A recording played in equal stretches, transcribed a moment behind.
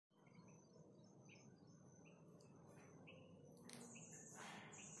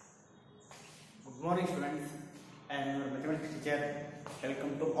Good morning, students. I am your mathematics teacher.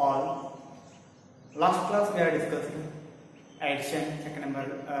 Welcome to all. Last class we are discussing addition,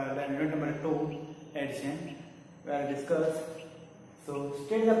 unit number 2, addition. We are discussed. So,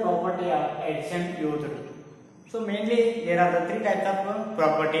 state the property of addition used. So, mainly there are the three types of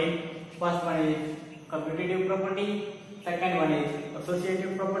property. First one is commutative property. Second one is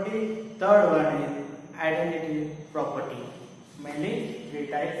associative property. Third one is identity property. Mainly three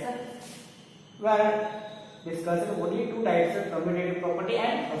types. We are discussing only two types of commutative property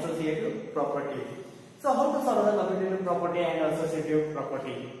and associative property. So how to solve the commutative property and associative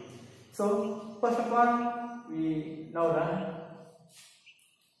property? So first of all, we know the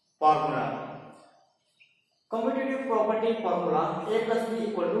formula. Commutative property formula: a plus b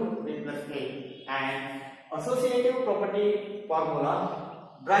equal to b plus a, and associative property formula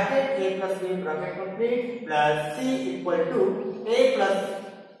bracket a plus b bracket complete plus c equal to a plus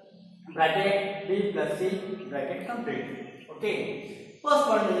bracket b plus c bracket complete. Okay, first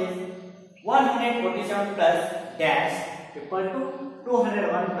one is 147 plus dash equal to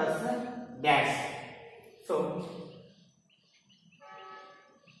 201 plus dash. So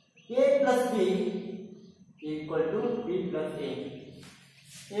a plus b equal to b plus a.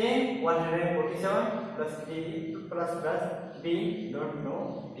 A 147 plus b plus b don't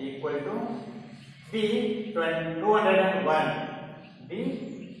know equal to b 201 b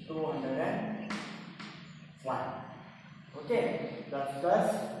 201. Okay, that's plus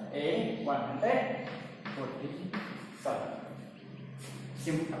a 147.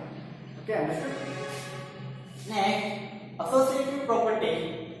 Simple. Okay, understood? Next, associative property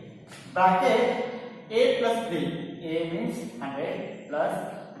bracket a plus b. A means 100 plus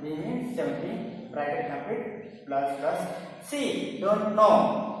b means 70 bracket complete plus c don't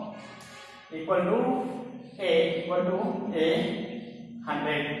know equal to a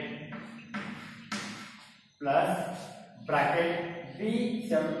 100 plus bracket b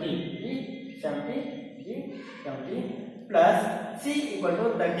 70 plus c equal to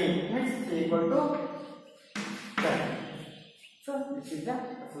 30 means c equal to 30. So this is the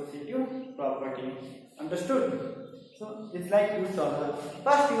associative property. Understood? So it's like you solve.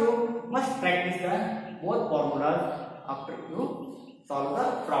 First you must practice the both formulas after you solve the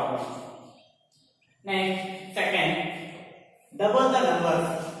problem. Next, second, double the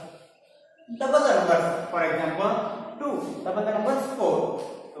numbers. Double the numbers. For example, 2 double the numbers 4.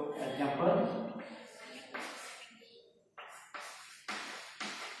 So example,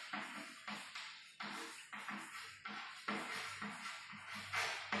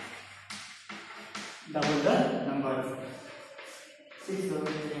 double the numbers.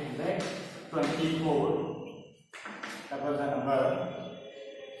 6,324. Double the number.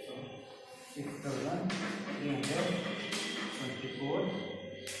 So 6,324.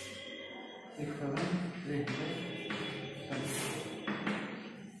 6,324.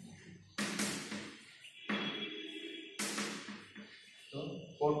 So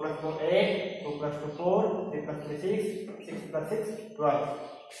 4 plus 4 8, 2 plus 2 4, 3 plus 3 6, 6 plus 6 12.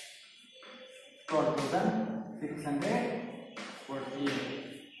 12,640.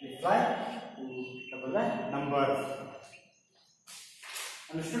 It's like to double the numbers.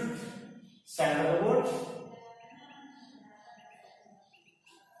 Understood? Stand on the board.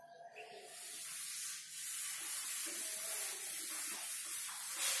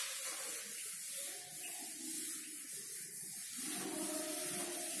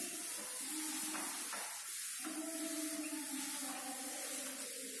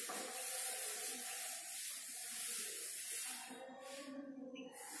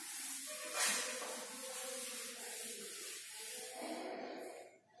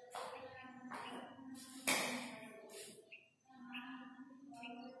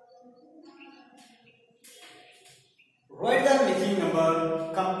 Write the missing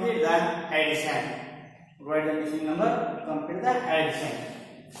number, complete the addition. Write the missing number, complete the addition.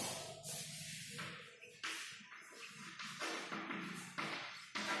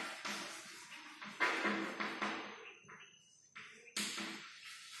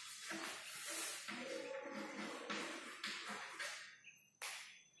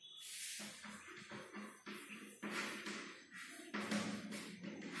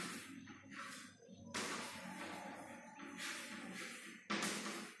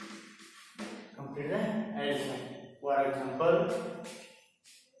 Complete the addition. For example,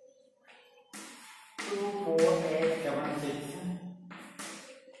 24876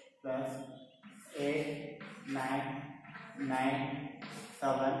 plus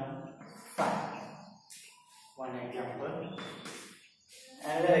 89975. One example.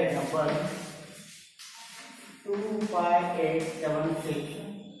 Another example,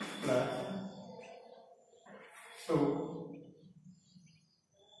 25876 plus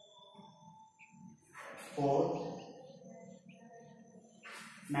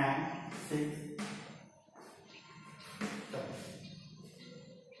 9, 6, 7.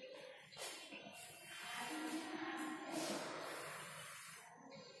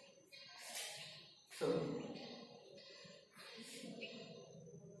 So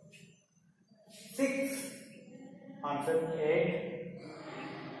 6 answer 8.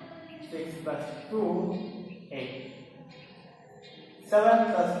 6 plus 2 8.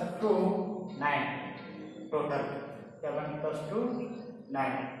 7 plus 2 9 total. 7 plus 2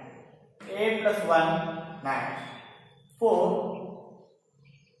 9. 8 plus 1 9. 4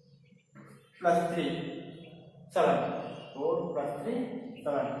 plus 3 7. 4 plus 3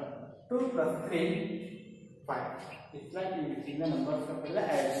 7. 2 plus 3 5. It's like using the numbers of the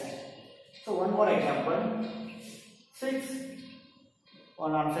addition. So one more example. 6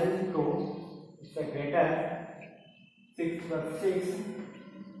 one answer is 2. It's a greater. 6 plus 6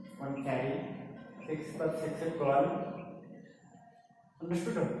 1 carry. 6 plus 6 is 12.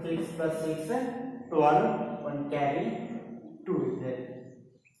 Understood? 6 plus 6 12. 1 carry. 2 is there.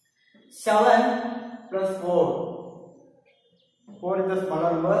 7 plus 4. 4 is the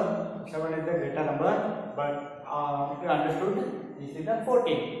smaller number. 7 is the greater number. But if you understood, this is the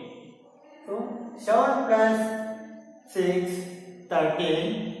 14. So 7 plus 6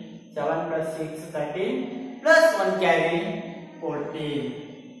 13. 7 plus 6 13. Plus 1 carry 14.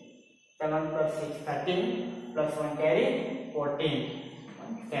 7 plus 6 13. Plus 1 carry 14.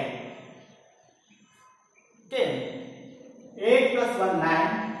 1 carry. Okay. 8 plus 1 9.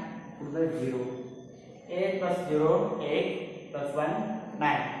 To the 0. 8 plus 0 8. Plus 1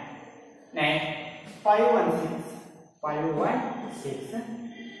 9. 9. 5 1 6. 5 1 6.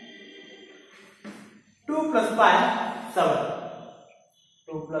 2 plus 5 7.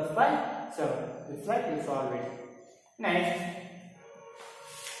 2 plus 5 7. It's like you solve it. Next,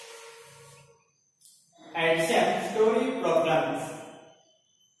 addition story problems.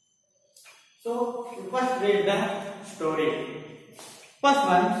 So you first read the story. First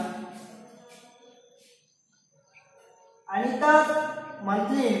one, Anita's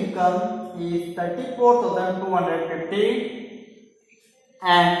monthly income is 34,250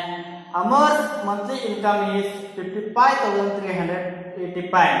 and Amar's monthly income is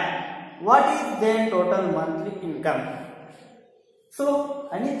 55,385. What is their total monthly income? So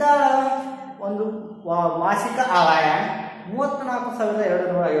Anita ಒಂದು ಮಾಸಿಕ ಆದಾಯ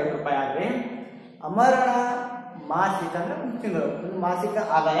 34,250 ರೂಪಾಯಿ ಆದ್ರೆ ಅಮರನ ಮಾಸಿಕ ಅಂದ್ರೆ ಒಂದು ಮಾಸಿಕ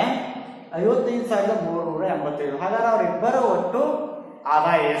ಆದಾಯ 55,385. ಹಾಗಾದ್ರೆ ಅವರಿಬ್ಬರ ಒಟ್ಟು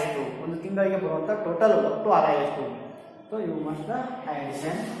ಆದಾಯ ಎಷ್ಟು? ಒಂದು ತಿಂಗಳಿಗೆ ಬರುವಂತ ಟೋಟಲ್ ಒಟ್ಟು ಆದಾಯ ಎಷ್ಟು? So you must the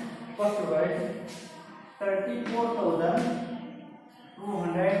addition. First word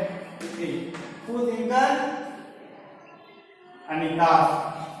 34,250. Whose income? Anita.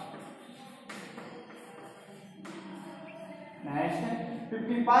 Next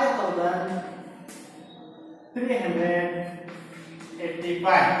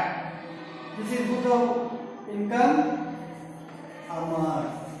 55,385. This is whose income? Amar.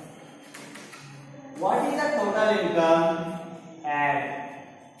 What is the total income? Add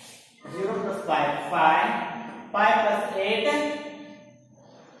 0 plus 5 5. 5 plus 8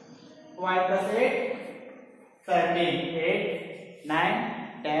 5 plus 8 13. 8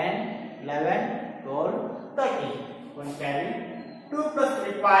 9 10 11 12 13. 1 carry. 2 plus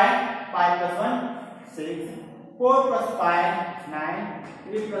 3 5. 5 plus 1 6. 4 plus 5 9.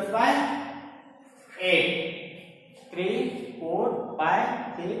 3 plus 5 8. 3 4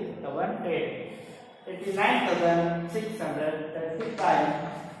 5 6 7 8. 89,635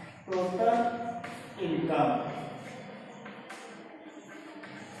 total income.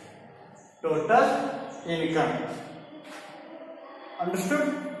 Total income. Understood?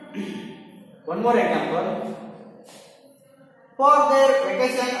 One more example. For their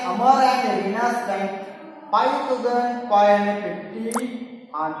vacation, Amar and Reena spent 5,550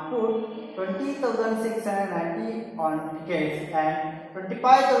 on food, 20,690 on tickets, and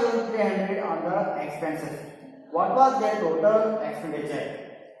 25,300 on the expenses. What was their total expenditure?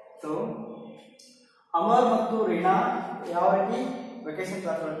 So, Amar ಮತ್ತು ರೀನಾ ಯಾವ ರೀತಿ vacation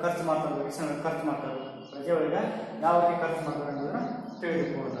ಖರ್ಚು ಮಾಡ್ತಾರೆ, ರಜೆ ಒಳಗೆ ಯಾವ ರೀತಿ ಖರ್ಚು ಮಾಡ್ತಾರೆ ಅನ್ನೋದನ್ನ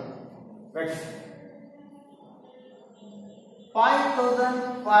ತಿಳಿದುಕೊಳ್ಳೋಣ.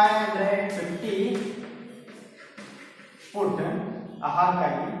 5,550 ಫುಡ್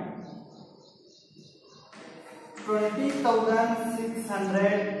ಆಹಾರಕ್ಕಾಗಿ,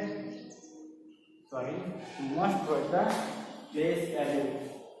 20,600 sorry must put the place value.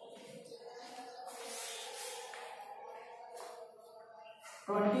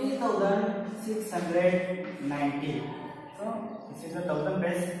 20,690. So this is the 1,000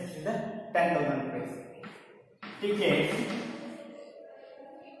 base, this is the 10,000 base. Ticket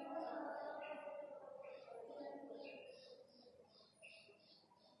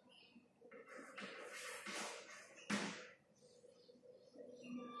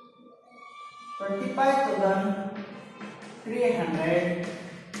 25,300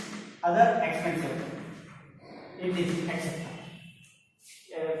 other expenses. It is etc.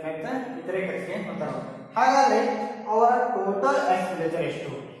 ಇತರೆ ಖರ್ಚಿಗೆ ಕೊಡ್ತಾರೆ. ಹಾಗಾದ್ರೆ ಅವರ ಟೋಟಲ್ ಎಕ್ಸ್ಪೆಂಡಿಚರ್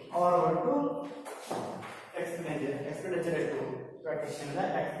ಎಷ್ಟು? ಅವರ ಒಟ್ಟು ಎಕ್ಸ್ಪೆಂಡಿಚರ್ ಎಷ್ಟು? ಪ್ರಾಕ್ಟಿಷನ್ the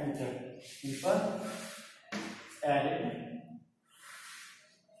expenditure simple add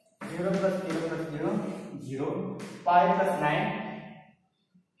 0 plus 0 plus 0 0 5 plus 9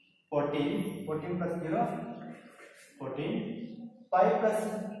 14 14 plus 0 14 5 plus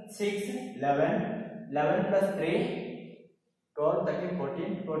 6 11 11 plus 3 12 13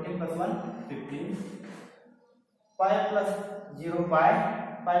 14 14 plus 1 15 5 plus 0 5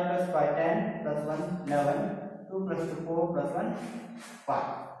 5 plus 5 10 plus 1 11 2 plus 2 4 plus 1 5.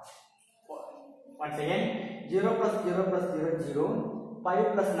 Once again 0 plus 0 plus 0 0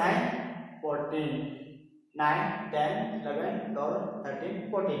 5 plus 9 14 9 10 11 12 13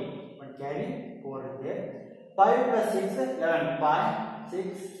 14. One carry 4 here. 5 plus 6 11 5 6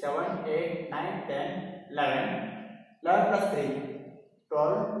 7 8 9 10 11 11 plus 3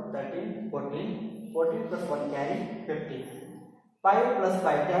 12 13 14 14 plus 1 carry 15. 5 plus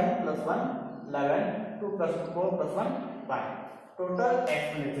 5 10 plus 1 11 2 plus 4 plus 1 5. Total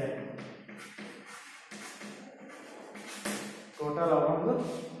expenditure. Total amount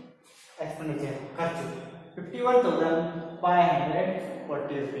expenditure ಖರ್ಚು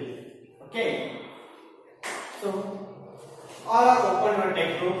 51,540 rupees. Okay. So all are open your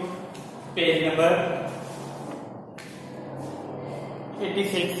textbook page number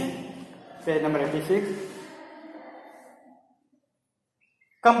 86. Page number 86.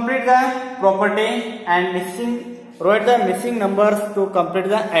 Complete the property and write the missing numbers to complete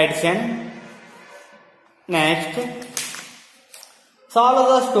the addition. Next, solve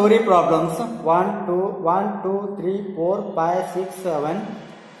the story problems 1 2 3 4 5 6 7.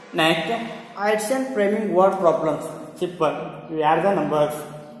 Next, addition framing word problems. Simple. You add the numbers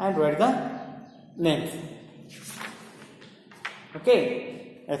and write the names. Okay.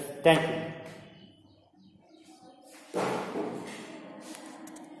 Yes. Thank you.